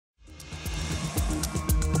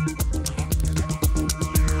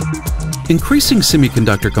Increasing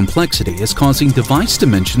semiconductor complexity is causing device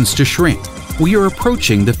dimensions to shrink. We are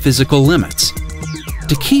approaching the physical limits.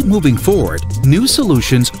 To keep moving forward, new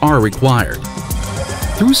solutions are required.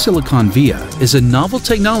 Through-silicon via is a novel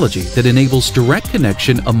technology that enables direct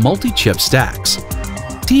connection of multi-chip stacks.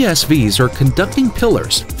 TSVs are conducting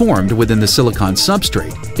pillars formed within the silicon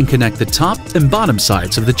substrate and connect the top and bottom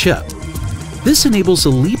sides of the chip. This enables a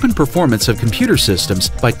leap in performance of computer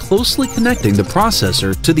systems by closely connecting the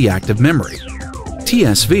processor to the active memory.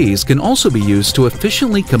 TSVs can also be used to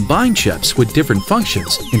efficiently combine chips with different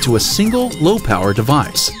functions into a single low-power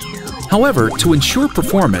device. However, to ensure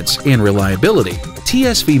performance and reliability,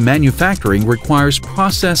 TSV manufacturing requires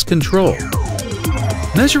process control.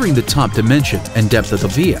 Measuring the top dimension and depth of the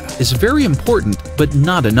via is very important, but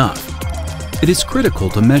not enough. It is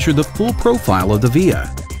critical to measure the full profile of the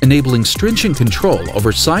via, enabling stringent control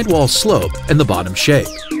over sidewall slope and the bottom shape.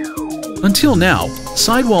 Until now,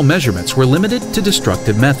 sidewall measurements were limited to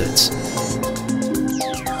destructive methods.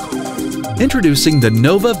 Introducing the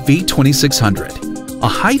NovaV2600, a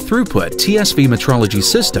high-throughput TSV metrology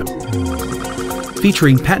system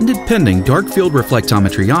featuring patent-pending dark-field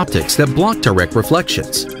reflectometry optics that block direct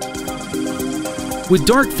reflections. With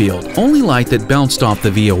dark field, only light that bounced off the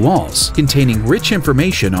via walls, containing rich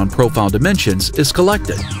information on profile dimensions, is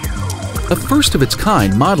collected. A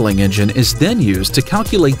first-of-its-kind modeling engine is then used to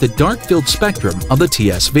calculate the dark field spectrum of the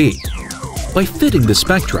TSV. By fitting the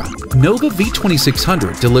spectra,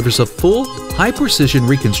 NovaV2600 delivers a full, high-precision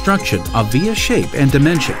reconstruction of via shape and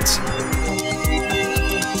dimensions.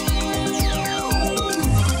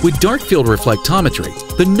 With dark field reflectometry,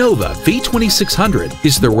 the NovaV2600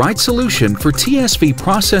 is the right solution for TSV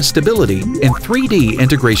process stability and 3D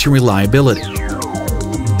integration reliability.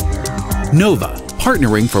 Nova,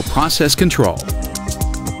 partnering for process control.